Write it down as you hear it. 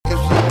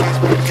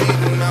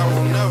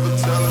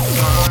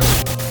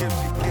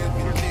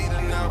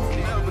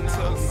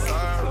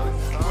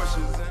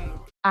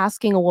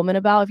asking a woman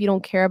about, if you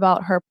don't care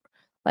about her,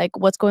 like,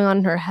 what's going on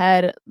in her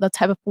head, the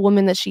type of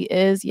woman that she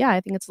is, yeah, I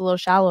think it's a little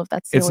shallow if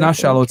that's the It's only not thing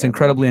you shallow. It's care about.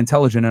 incredibly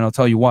intelligent, and I'll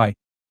tell you why.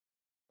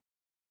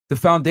 The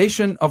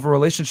foundation of a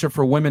relationship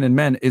for women and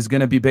men is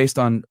going to be based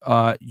on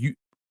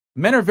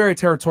men are very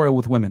territorial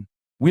with women.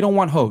 We don't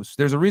want hoes.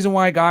 There's a reason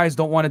why guys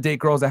don't want to date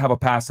girls that have a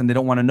past and they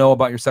don't want to know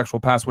about your sexual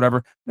past,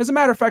 whatever. As a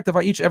matter of fact,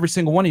 if every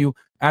single one of you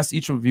asked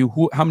each of you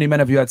how many men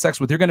have you had sex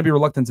with, you're going to be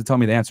reluctant to tell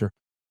me the answer.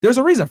 There's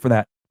a reason for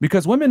that,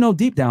 because women know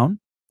deep down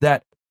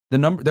that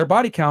their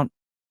body count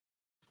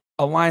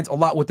aligns a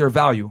lot with their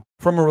value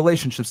from a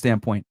relationship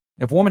standpoint.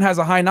 If a woman has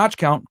a high notch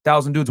count,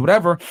 1,000 dudes,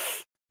 whatever,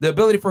 the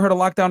ability for her to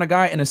lock down a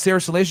guy in a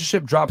serious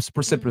relationship drops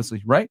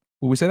precipitously, right?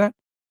 Will we say that?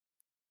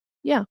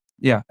 Yeah.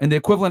 Yeah. And the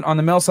equivalent on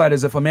the male side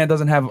is if a man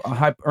doesn't have a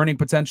high earning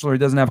potential or he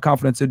doesn't have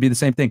confidence, it'd be the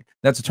same thing.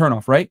 That's a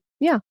turnoff, right?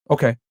 Yeah.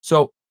 Okay.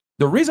 So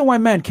the reason why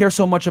men care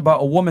so much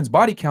about a woman's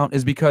body count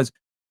is because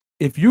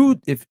if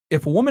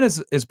a woman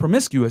is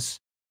promiscuous,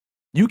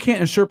 you can't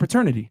ensure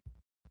paternity.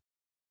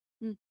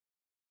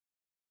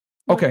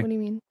 Okay. What do you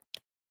mean?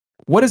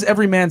 What is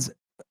every man's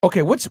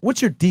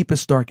what's your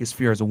deepest, darkest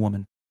fear as a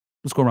woman?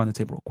 Let's go around the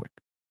table real quick.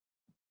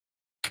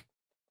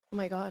 Oh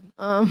my God.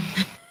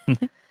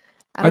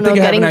 I don't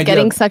know,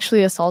 getting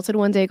sexually assaulted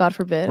one day, God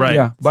forbid. Right.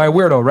 Yeah, by a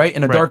weirdo, right?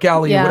 In a dark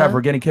alley or whatever,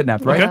 getting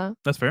kidnapped, right? Okay,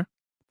 that's fair.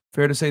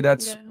 Fair to say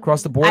that's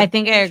across the board? I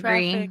think I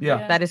agree. Traffic,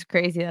 yeah. That is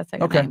crazy. That's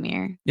like a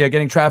nightmare. Yeah,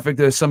 getting trafficked.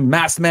 There's some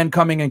masked men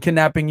coming and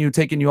kidnapping you,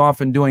 taking you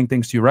off and doing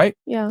things to you, right?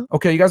 Yeah.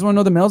 Okay, you guys want to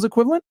know the male's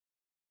equivalent?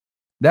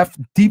 That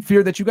deep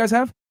fear that you guys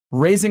have?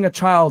 Raising a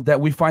child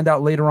that we find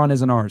out later on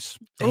isn't ours.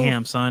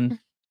 Damn, son.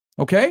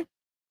 Okay?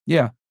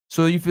 Yeah.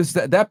 So you feel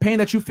that pain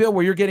that you feel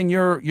where you're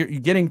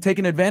getting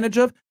taken advantage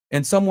of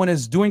and someone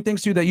is doing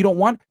things to you that you don't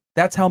want,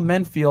 that's how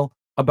men feel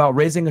about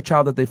raising a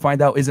child that they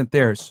find out isn't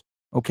theirs.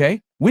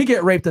 Okay? We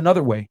get raped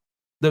another way.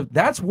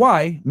 That's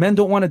why men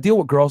don't want to deal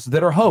with girls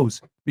that are hoes.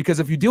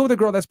 Because if you deal with a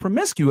girl that's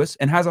promiscuous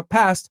and has a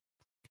past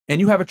and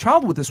you have a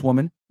child with this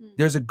woman,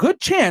 there's a good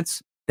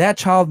chance that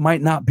child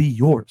might not be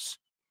yours.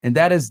 And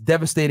that is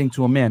devastating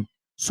to a man.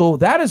 So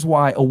that is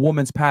why a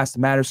woman's past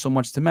matters so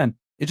much to men.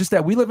 It's just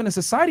that we live in a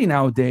society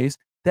nowadays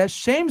that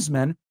shames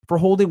men for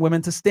holding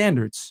women to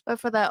standards. But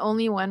for that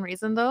only one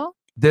reason, though?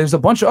 There's a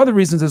bunch of other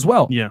reasons as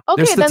well. Yeah.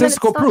 Okay, there's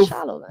statistical then it's not proof.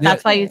 shallow, then.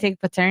 That's why you take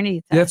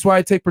paternity test. That's why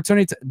I take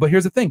paternity. But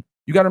here's the thing: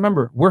 you got to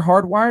remember, we're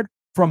hardwired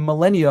from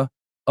millennia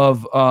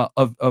of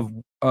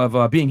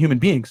being human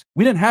beings.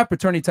 We didn't have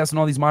paternity tests and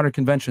all these modern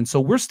conventions,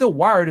 so we're still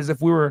wired as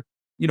if we were,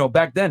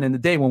 back then in the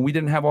day when we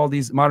didn't have all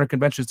these modern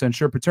conventions to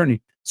ensure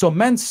paternity. So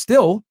men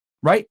still,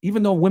 right?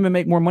 Even though women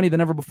make more money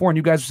than ever before, and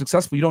you guys are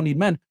successful, you don't need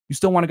men. You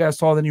still want a guy who's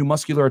taller than you,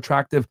 muscular,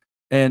 attractive,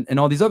 and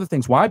all these other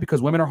things. Why?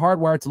 Because women are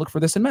hardwired to look for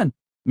this in men.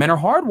 Men are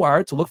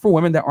hardwired to look for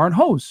women that aren't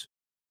hoes.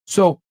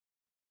 So,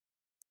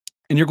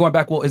 and you're going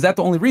back, well, is that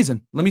the only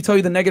reason? Let me tell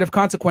you the negative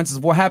consequences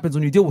of what happens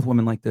when you deal with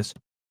women like this.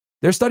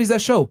 There's studies that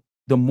show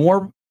the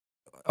more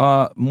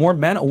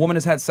men a woman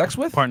has had sex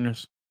with,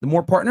 the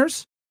more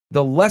partners,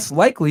 the less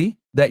likely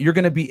that you're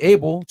going to be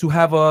able to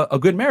have a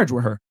good marriage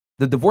with her.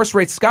 The divorce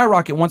rates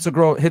skyrocket once a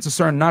girl hits a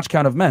certain notch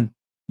count of men,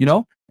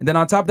 and then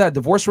on top of that,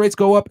 divorce rates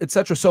go up,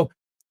 etc. So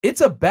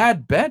it's a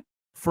bad bet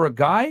for a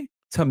guy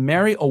to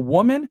marry a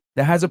woman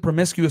that has a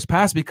promiscuous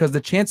past, because the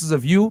chances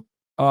of you're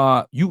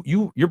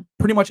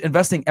pretty much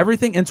investing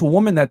everything into a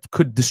woman that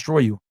could destroy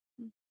you.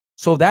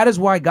 So that is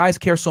why guys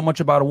care so much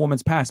about a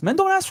woman's past. Men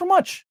don't ask for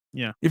much.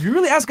 Yeah. If you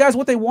really ask guys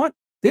what they want,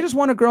 they just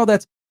want a girl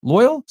that's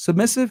loyal,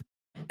 submissive,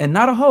 and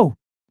not a hoe.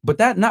 But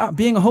that not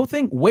being a hoe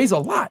thing weighs a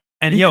lot.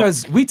 And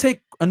because we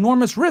take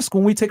enormous risk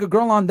when we take a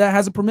girl on that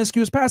has a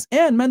promiscuous past,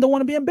 and men don't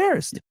want to be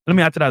embarrassed. Let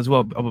me add to that as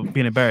well about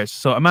being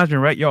embarrassed. So imagine,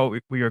 right?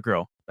 We're your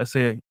girl. Let's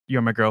say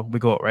you're my girl. We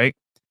go out, right?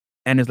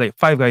 And there's like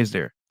 5 guys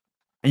there,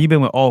 and you've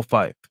been with all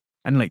 5.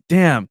 And like,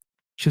 damn,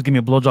 she was giving me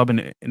a blowjob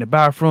in the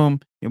bathroom.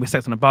 We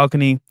sex on the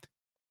balcony.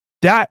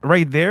 That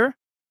right there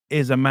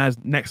is a man's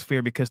next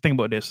fear, because think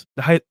about this: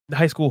 the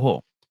high school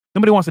hoe.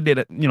 Nobody wants to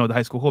date the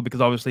high school hoe,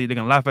 because obviously they're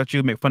gonna laugh at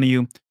you, make fun of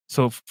you.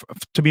 So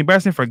to be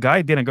embarrassing for a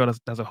guy dating a girl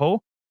that's a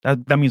hoe,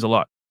 that means a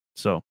lot.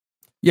 So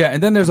yeah,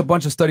 and then there's a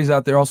bunch of studies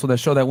out there also that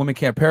show that women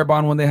can't pair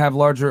bond when they have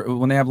larger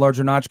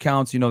notch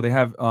counts. They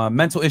have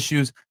mental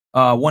issues.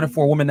 1 in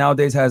 4 women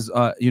nowadays has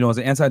as an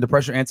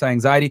anti-depression,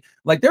 anti-anxiety.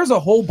 Like there's a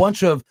whole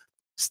bunch of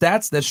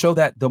stats that show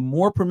that the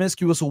more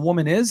promiscuous a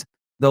woman is,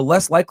 the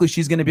less likely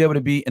she's going to be able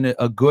to be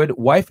a good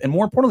wife, and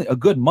more importantly, a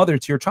good mother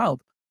to your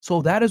child.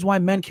 So that is why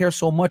men care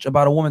so much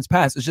about a woman's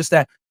past. It's just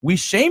that we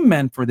shame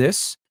men for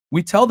this.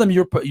 We tell them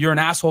you're an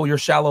asshole, you're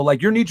shallow.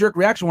 Like your knee-jerk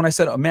reaction when I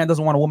said a man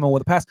doesn't want a woman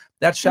with a past,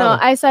 that's shallow.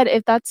 No, I said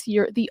if that's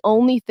the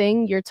only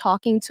thing you're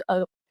talking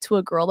to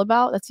a girl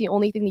about, that's the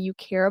only thing that you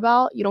care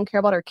about. You don't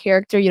care about her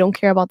character. You don't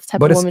care about the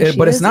type of woman she is.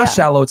 But it's not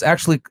shallow. It's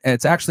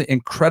actually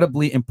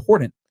incredibly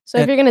important. So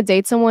if you're gonna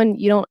date someone,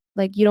 you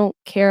don't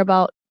care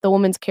about the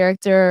woman's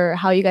character or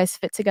how you guys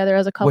fit together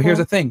as a couple. Well, here's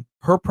the thing: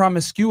 her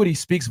promiscuity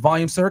speaks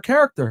volumes to her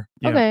character.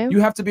 Yeah. Okay. You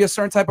have to be a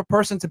certain type of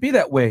person to be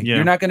that way. Yeah.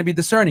 You're not going to be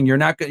discerning.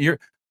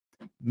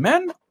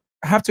 Men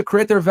have to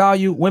create their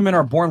value. Women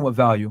are born with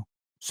value.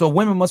 So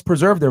women must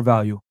preserve their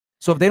value.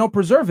 So if they don't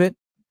preserve it,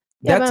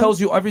 Yeah, that but tells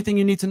you everything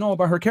you need to know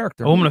about her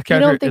character. A woman of you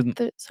don't character think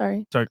isn't. that,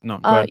 sorry. Sorry, no.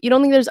 Go ahead. You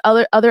don't think there's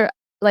other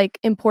like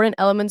important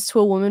elements to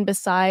a woman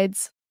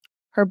besides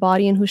her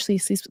body and who she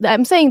sleeps with?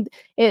 I'm saying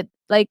it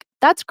like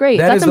that's great.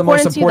 That That's is the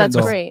most important to you. important,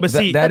 That's though. great. But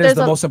see, that But is there's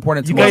the a- most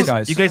important to You us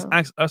guys, guys.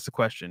 asked us the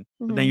question,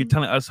 but then you're Mhm.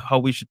 telling us how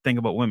we should think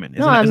about women. No,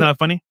 Isn't I'm- that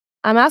funny?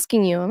 I'm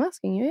asking you.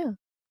 Yeah.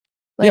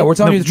 Yeah, we're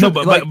telling you the truth.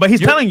 but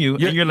he's telling you,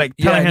 and you're like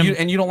telling him.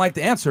 and you don't like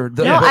the answer.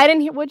 No, Yeah. I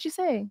didn't hear. What'd you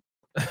say?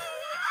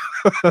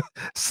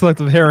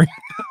 Selective hearing.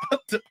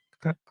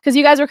 Because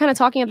you guys were kind of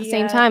talking at the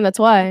same Yeah. time. That's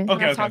why. Okay, I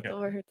okay, talked okay.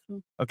 over her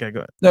too. Okay, go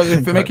ahead. No,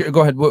 if Go make ahead. it,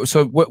 go ahead.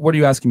 So what are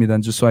you asking me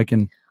then, just so I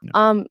can?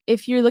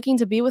 If you're looking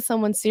to be with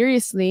someone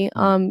seriously,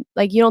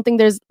 like you don't think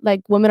there's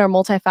like women are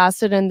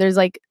multifaceted and there's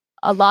like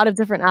a lot of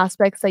different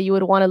aspects that you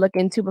would want to look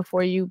into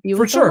before you be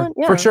For with sure, someone?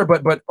 Yeah. for sure.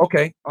 But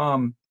okay.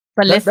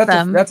 But list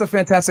them. That's a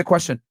fantastic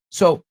question.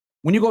 So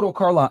when you go to a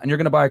car lot and you're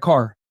gonna buy a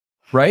car,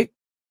 right?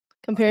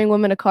 Comparing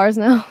women to cars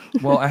now.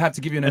 Well, I have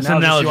to give you an It's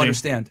analogy so analogy. you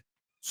understand.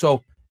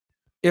 So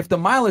if the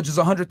mileage is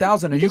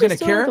 100,000, are you could gonna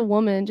just do it with care? a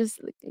woman?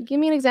 Just like, give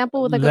me an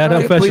example with like Let a her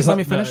girl. finish. finish. Please let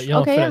me finish.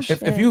 Okay, yeah.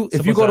 If Yeah. you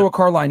Simple go to as a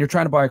car lot and you're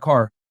trying to buy a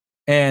car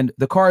and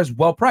the car is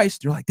well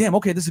priced, you're like, damn,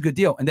 okay, this is a good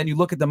deal. And then you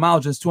look at the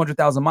mileage, it's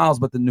 200,000 miles,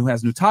 but the new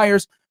has new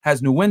tires,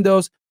 has new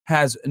windows,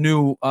 has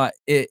new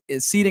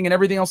seating and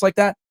everything else like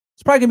that.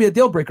 It's probably gonna be a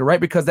deal breaker, right?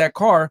 Because that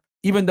car,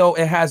 even though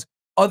it has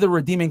other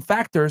redeeming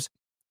factors,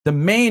 the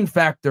main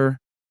factor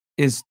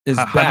is High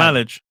bad.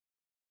 mileage.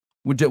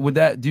 Would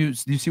that do you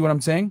see what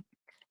I'm saying?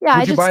 Yeah,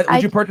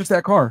 Would you purchase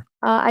that car?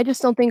 I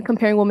just don't think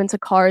comparing women to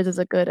cars is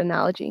a good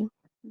analogy.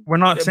 We're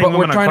not saying But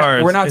women are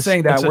cars. we're not It's-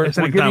 saying that. it's a- We're it's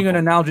an giving you an example.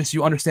 analogy so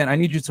you understand. I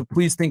need you to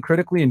please think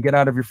critically and get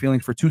out of your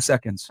feelings for 2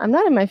 seconds. I'm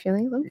not in my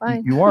feelings. I'm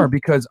fine. You are,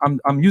 because I'm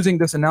using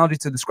this analogy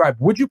to describe.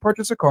 Would you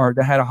purchase a car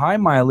that had a high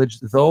mileage,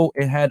 though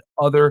it had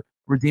other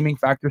redeeming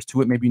factors to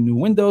it, maybe new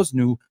windows,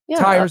 new Yeah,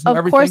 tires, new of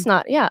everything? course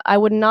not. Yeah, I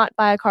would not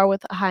buy a car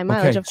with a high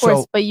mileage, Okay, of course.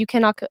 so- But you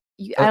cannot.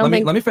 I don't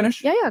think. Let me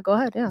finish. Yeah, go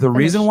ahead. Yeah. The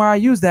reason finish. why I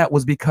use that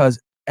was because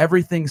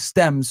everything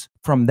stems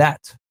from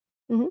that.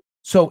 Mhm.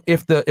 So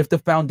if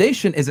the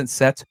foundation isn't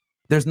set,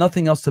 there's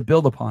nothing else to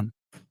build upon.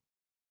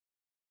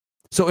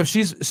 So if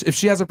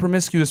she has a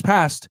promiscuous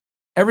past,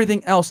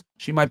 everything else,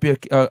 she might be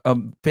a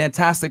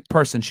fantastic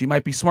person. She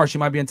might be smart. She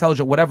might be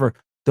intelligent. Whatever.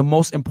 The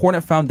most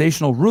important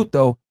foundational root,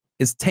 though,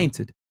 is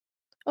tainted.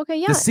 Okay.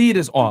 Yeah. The seed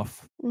is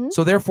off. Mhm.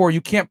 So therefore,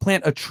 you can't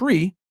plant a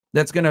tree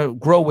that's gonna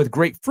grow with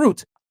great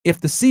fruit if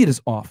the seed is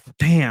off.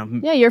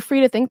 Damn. Yeah, you're free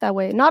to think that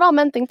way. Not all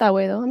men think that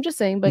way, though. I'm just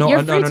saying, but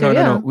you're free to.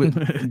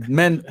 Yeah.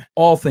 Men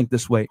all think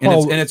this way, and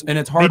Oh,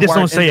 it's hard. just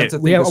don't say it.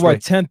 We have over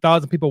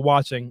 10,000 people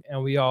watching,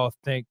 and we all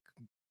think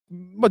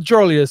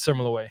majority is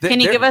similar way. Can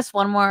you give us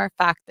one more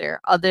factor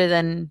other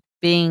than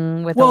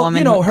being with Well, a you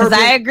woman? know, her Because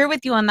I being- agree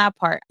with you on that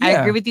part. I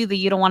Yeah. agree with you that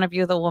you don't want to be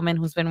with a woman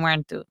who's been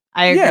wearing through.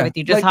 I agree Yeah, with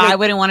you. Just like- how I like-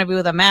 wouldn't want to be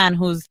with a man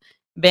who's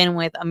been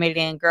with a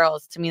million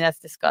girls. To me, that's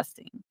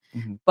disgusting.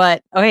 Mhm.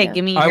 But okay, Yeah.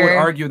 give me I would your.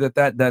 argue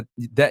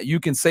that you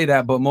can say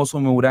that, but most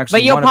women would actually.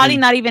 But you'll wanna probably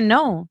be- not even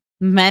know.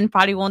 Men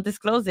probably won't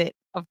disclose it.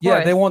 Of course.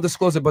 Yeah, they won't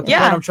disclose it. But the Yeah.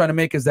 point I'm trying to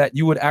make is that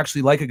you would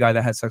actually like a guy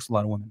that had sex with a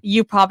lot of women.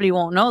 You probably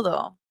won't know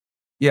though.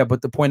 Yeah,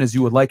 but the point is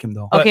you would like him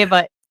though. Okay,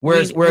 but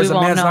Whereas we a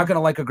won't man's know. not gonna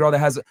like a girl that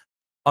has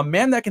a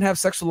man that can have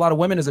sex with a lot of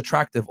women is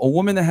attractive. A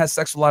woman that has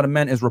sex with a lot of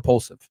men is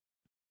repulsive.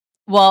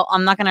 Well,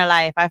 I'm not gonna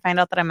lie. If I find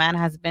out that a man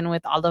has been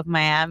with all of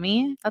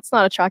Miami, That's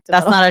not attractive.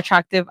 that's at all. not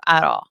attractive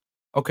at all.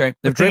 Okay.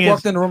 The If Drake thing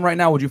walked is- in the room right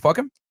now, would you fuck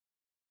him?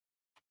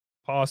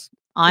 Pause.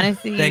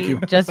 Honestly, Thank you.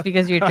 just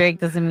because you're Drake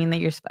doesn't mean that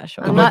you're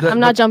special. I'm But not. the- I'm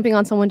not jumping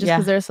on someone just Yeah.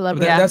 because they're a But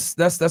celebrity. Yeah.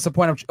 That's the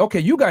point. Okay,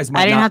 you guys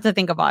might I didn't not. have to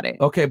think about it.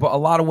 Okay, but a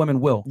lot of women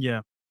will.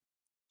 Yeah.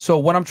 So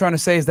what I'm trying to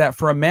say is that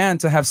for a man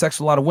to have sex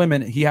with a lot of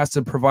women, he has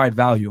to provide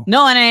value.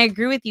 No, and I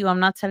agree with you. I'm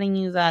not telling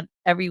you that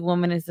every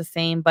woman is the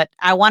same, but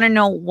I want to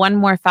know one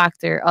more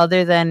factor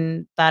other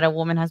than that a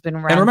woman has been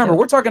around. And remember, to-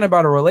 we're talking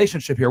about a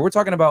relationship here. We're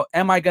talking about,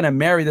 am I going to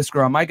marry this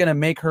girl? Am I going to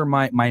make her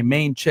my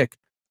main chick?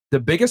 The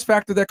biggest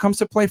factor that comes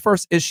to play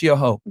first is she a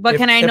hoe? But If-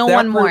 can I if know that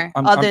one more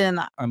other than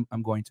that? I'm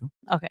going to.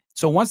 Okay.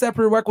 So once that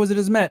prerequisite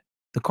is met,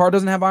 the car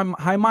doesn't have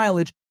high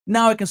mileage.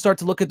 Now I can start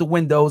to look at the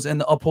windows and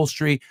the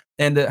upholstery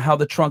and how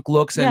the trunk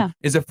looks and Yeah.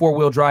 is it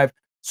 4-wheel drive.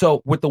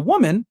 So with the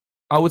woman,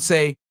 I would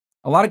say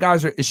a lot of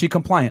guys are, is she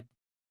compliant?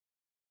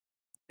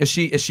 Is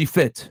she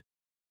fit?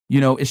 You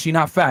know, is she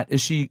not fat?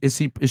 Is she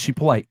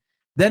polite?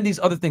 Then these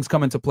other things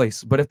come into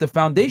place. But if the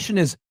foundation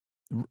is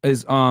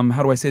how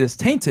do I say this,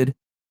 tainted,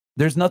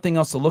 there's nothing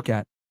else to look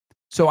at.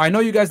 So I know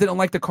you guys didn't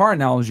like the car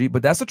analogy,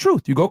 but that's the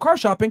truth. You go car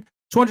shopping,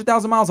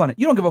 200,000 miles on it.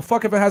 You don't give a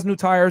fuck if it has new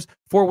tires,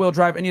 4-wheel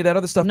drive, any of that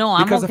other stuff. No,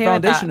 I'm because okay the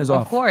foundation with is that.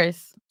 off. Of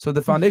course. So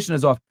the foundation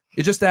is off.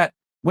 It's just that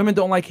women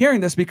don't like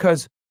hearing this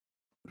because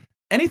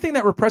anything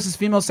that represses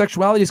female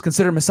sexuality is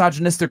considered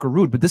misogynistic or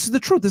rude. But this is the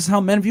truth. This is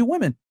how men view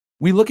women.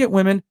 We look at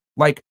women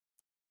like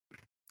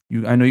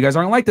you. I know you guys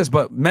aren't like this,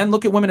 but men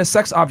look at women as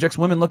sex objects.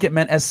 Women look at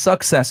men as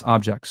success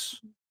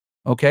objects.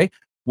 Okay.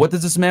 What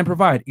does this man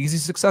provide? Is he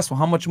successful?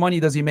 How much money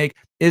does he make?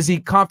 Is he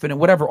confident?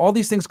 Whatever. All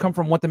these things come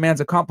from what the man's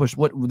accomplished.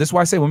 This is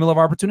why I say women love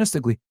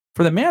opportunistically.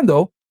 For the man,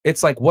 though,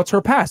 it's like, what's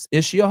her past?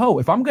 Is she a hoe?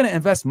 If I'm going to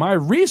invest my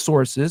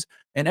resources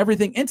and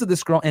everything into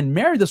this girl and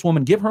marry this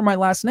woman, give her my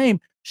last name,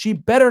 she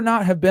better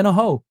not have been a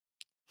hoe.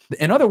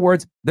 In other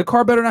words, the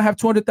car better not have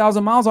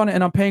 200,000 miles on it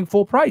and I'm paying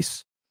full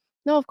price.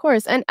 No, of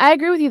course. And I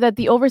agree with you that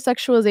the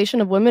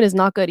over-sexualization of women is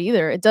not good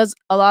either. It does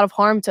a lot of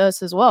harm to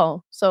us as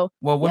well. So,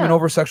 Well, women yeah.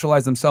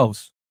 over-sexualize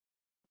themselves.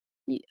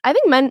 I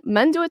think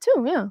men do it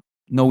too, yeah.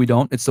 No, we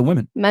don't. It's the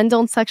women. Men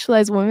don't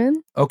sexualize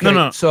women. Okay,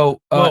 no. so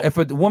Well- if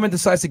a woman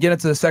decides to get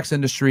into the sex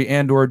industry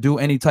and or do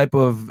any type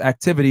of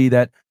activity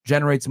that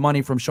generates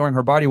money from showing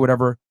her body or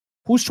whatever,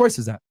 whose choice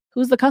is that?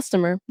 Who's the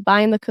customer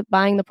buying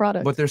the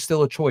product? But there's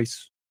still a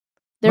choice.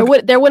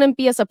 there wouldn't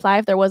be a supply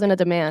if there wasn't a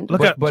demand.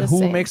 Look But Just who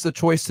saying. makes the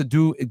choice to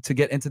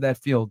get into that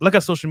field? Look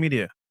at social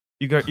media.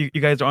 You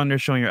guys are on there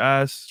showing your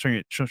ass,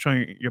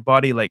 showing your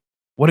body. Like,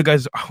 what are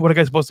guys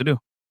supposed to do?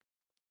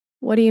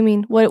 What do you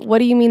mean? What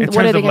do you mean? In What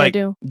are terms they of, gonna like,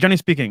 do? Generally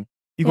speaking,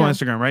 you go on Yeah.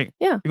 Instagram, right?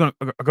 Yeah. You go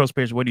on a girl's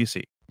page. What do you see?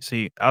 You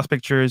see ass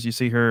pictures. You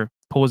see her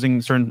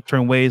posing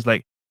certain ways.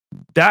 Like,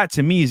 that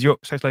to me is your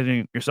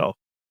sexualizing yourself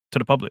to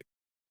the public.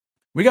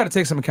 We got to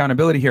take some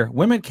accountability here.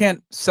 Women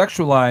can't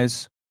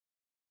sexualize.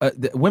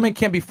 Women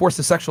can't be forced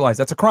to sexualize.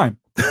 That's a crime.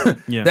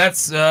 Yeah. That's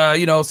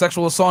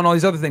sexual assault and all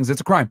these other things.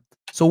 It's a crime.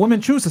 So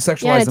women choose to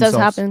sexualize Yeah, it does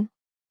themselves. happen.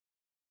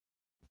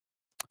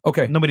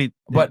 Okay. Nobody.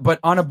 But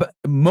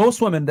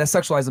most women that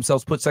sexualize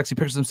themselves put sexy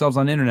pictures of themselves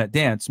on the internet,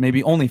 dance,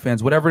 maybe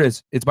OnlyFans, whatever it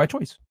is. It's by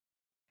choice.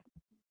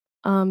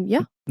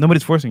 Yeah.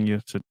 Nobody's forcing you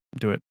to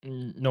do it.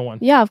 No one.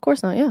 Yeah, of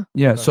course not. Yeah.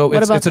 Yeah. So What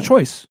it's about a them?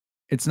 choice.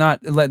 It's not.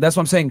 That's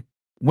what I'm saying.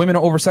 Women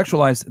are over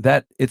sexualized.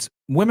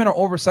 Women are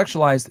over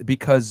sexualized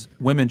because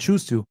women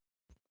choose to.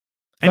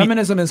 And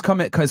Feminism has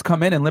come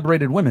in and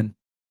liberated women,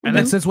 And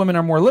and since women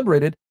are more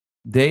liberated,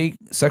 they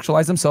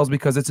sexualize themselves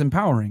because it's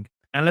empowering.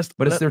 And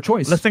But it's their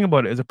choice. Let's think about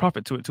it. There's a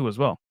profit to it too as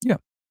well. Yeah.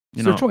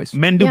 You It's their know, choice.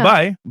 Men do Yeah.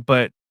 buy,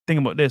 but think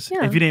about this: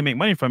 Yeah. if you didn't make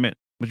money from it,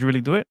 would you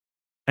really do it?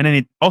 And then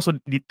it also,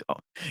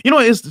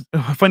 what is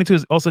funny too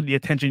is also the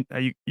attention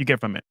you get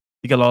from it.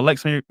 You get a lot of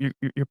likes on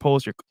your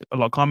posts, a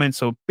lot of comments.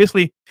 So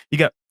basically, you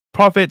get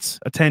profits,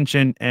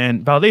 attention,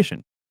 and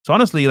validation. So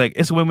honestly, like,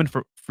 it's a win-win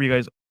for you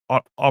guys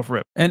off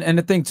rip. And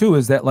the thing too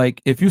is that,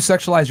 like, if you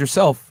sexualize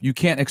yourself, you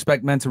can't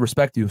expect men to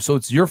respect you. So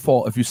it's your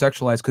fault if you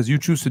sexualize because you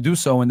choose to do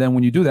so. And then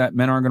when you do that,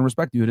 men aren't going to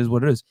respect you. It is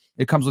what it is.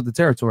 It comes with the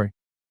territory.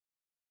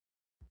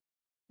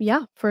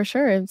 Yeah, for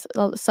sure.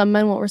 Some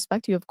men won't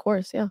respect you, of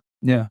course. Yeah.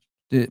 Yeah.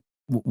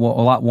 Well,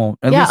 a lot won't.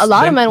 At Yeah, least a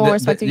lot of men won't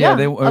respect you. Yeah,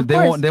 they of they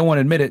course. won't. They won't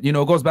admit it. You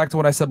know, it goes back to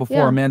what I said before.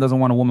 Yeah. A man doesn't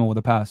want a woman with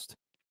a past.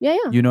 Yeah,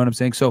 yeah. You know what I'm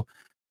saying? So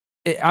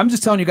I'm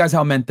just telling you guys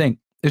how men think.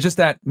 It's just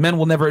that men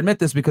will never admit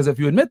this because if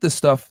you admit this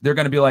stuff, they're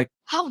going to be like,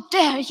 How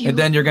dare you? and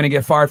then you're going to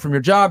get fired from your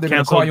job. They're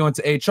going to call Canceled.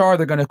 you into HR.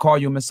 They're going to call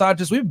you a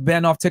misogynist. We've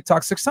banned off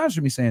TikTok 6 times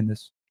for me saying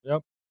this.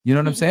 Yep. You know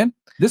what I'm saying?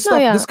 This No,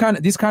 stuff, yeah.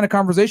 these kind of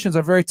conversations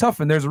are very tough,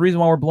 and there's a reason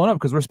why we're blown up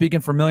because we're speaking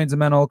for millions of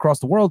men all across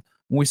the world.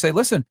 When we say,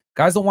 listen,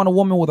 guys don't want a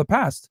woman with a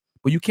past,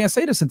 but you can't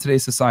say this in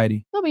today's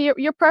society. No, but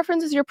your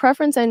preference is your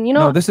preference, and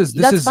No, this is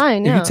that's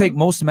fine. If Yeah. you take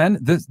most men,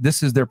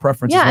 this is their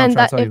preference. is Yeah, what I'm and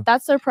trying to tell if you.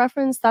 that's their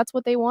preference, that's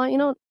what they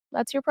want.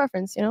 That's your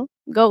preference.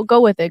 Go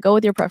with it. Go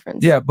with your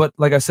preference. Yeah, but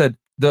like I said,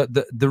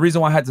 the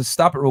reason why I had to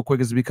stop it real quick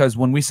is because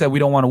when we said we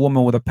don't want a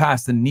woman with a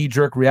past, the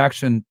knee-jerk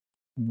reaction,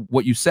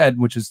 what you said,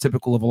 which is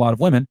typical of a lot of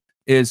women,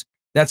 is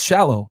that's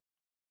shallow.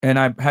 And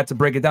I had to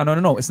break it down.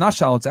 No, it's not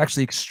shallow. It's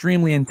actually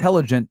extremely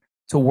intelligent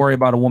to worry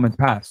about a woman's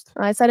past.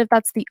 I said if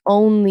that's the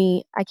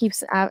only, I keep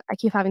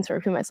having to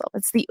repeat myself.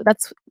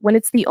 That's when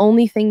it's the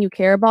only thing you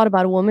care about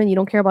a woman. You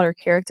don't care about her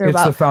character, It's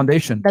the about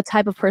foundation. the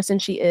type of person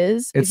she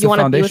is. It's If you the want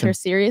to be with foundation. her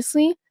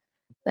seriously,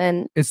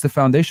 then It's the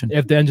foundation.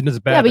 If the engine is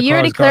bad, yeah. But the you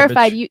already car is garbage.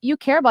 clarified. You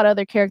care about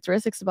other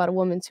characteristics about a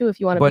woman too. If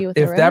you want to But be with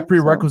if her, that right? So-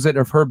 prerequisite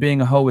of her being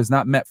a hoe is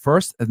not met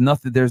first,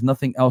 there's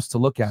nothing else to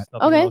look at.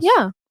 Nothing Okay, else.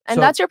 yeah. And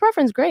So- that's your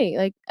preference, great.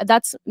 Like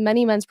that's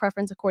many men's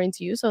preference according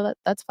to you, so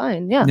that's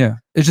fine. Yeah. Yeah.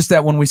 It's just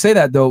that when we say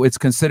that though, it's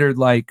considered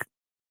like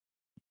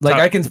Tab-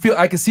 I can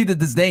see the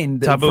disdain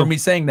Taboo. for me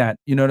saying that,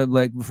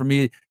 like for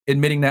me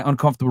admitting that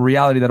uncomfortable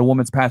reality that a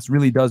woman's past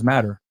really does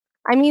matter.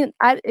 I mean,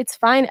 it's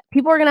fine.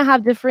 People are gonna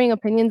have differing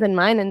opinions than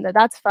mine, and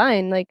that's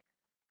fine. Like,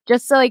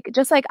 just like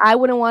I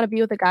wouldn't want to be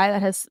with a guy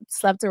that has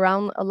slept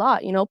around a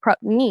lot.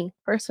 Me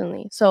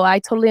personally. So I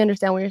totally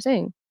understand what you're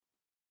saying.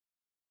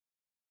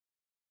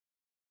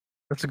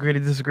 Let's agree to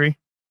disagree.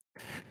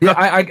 Yeah,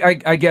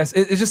 I guess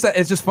it's just that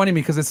it's just funny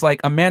because it's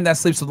like a man that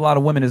sleeps with a lot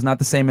of women is not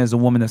the same as a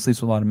woman that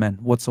sleeps with a lot of men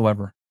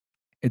whatsoever.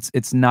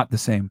 It's not the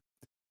same.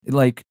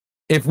 Like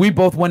if we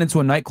both went into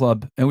a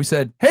nightclub and we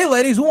said, "Hey,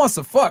 ladies, who wants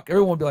to fuck?"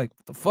 Everyone would be like,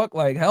 "What the fuck?"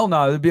 Like, hell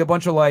no. There'd be a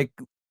bunch of like,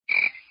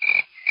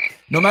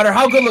 no matter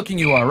how good looking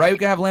you are, right? We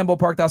can have Lambo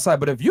parked outside,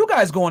 but if you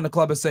guys go in the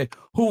club and say,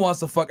 "Who wants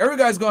to fuck?" Every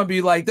guy's gonna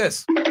be like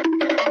this.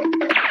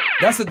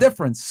 That's the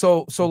difference.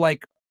 So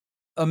like.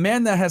 A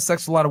man that has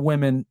sex with a lot of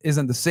women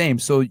isn't the same.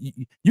 So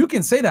you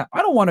can say that.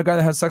 I don't want a guy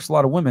that has sex with a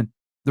lot of women.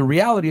 The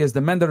reality is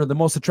the men that are the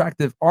most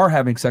attractive are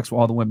having sex with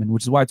all the women,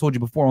 which is why I told you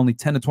before only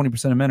 10 to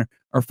 20% of men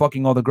are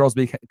fucking all the girls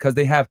because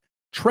they have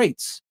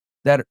traits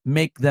that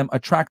make them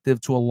attractive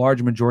to a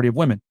large majority of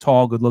women.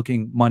 Tall, good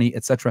looking, money,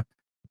 etc.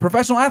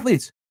 Professional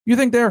athletes, you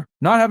think they're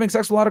not having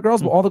sex with a lot of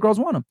girls, but all the girls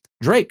want them.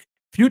 Drake,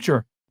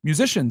 Future,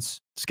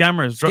 musicians,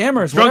 Scammers,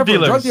 scammers, drug whatever,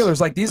 dealers. drug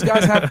dealers. Like these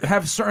guys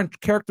have certain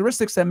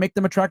characteristics that make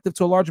them attractive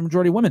to a large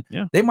majority of women.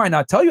 Yeah. They might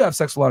not tell you have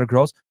sex with a lot of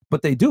girls,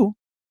 but they do.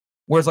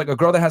 Whereas like a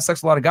girl that has sex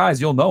with a lot of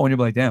guys, you'll know, and you'll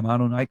be like, damn, I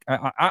don't like,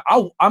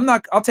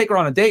 I'll take her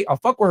on a date, I'll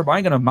fuck with her, but I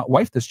ain't gonna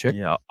wife this chick.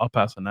 Yeah, I'll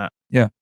pass on that. Yeah.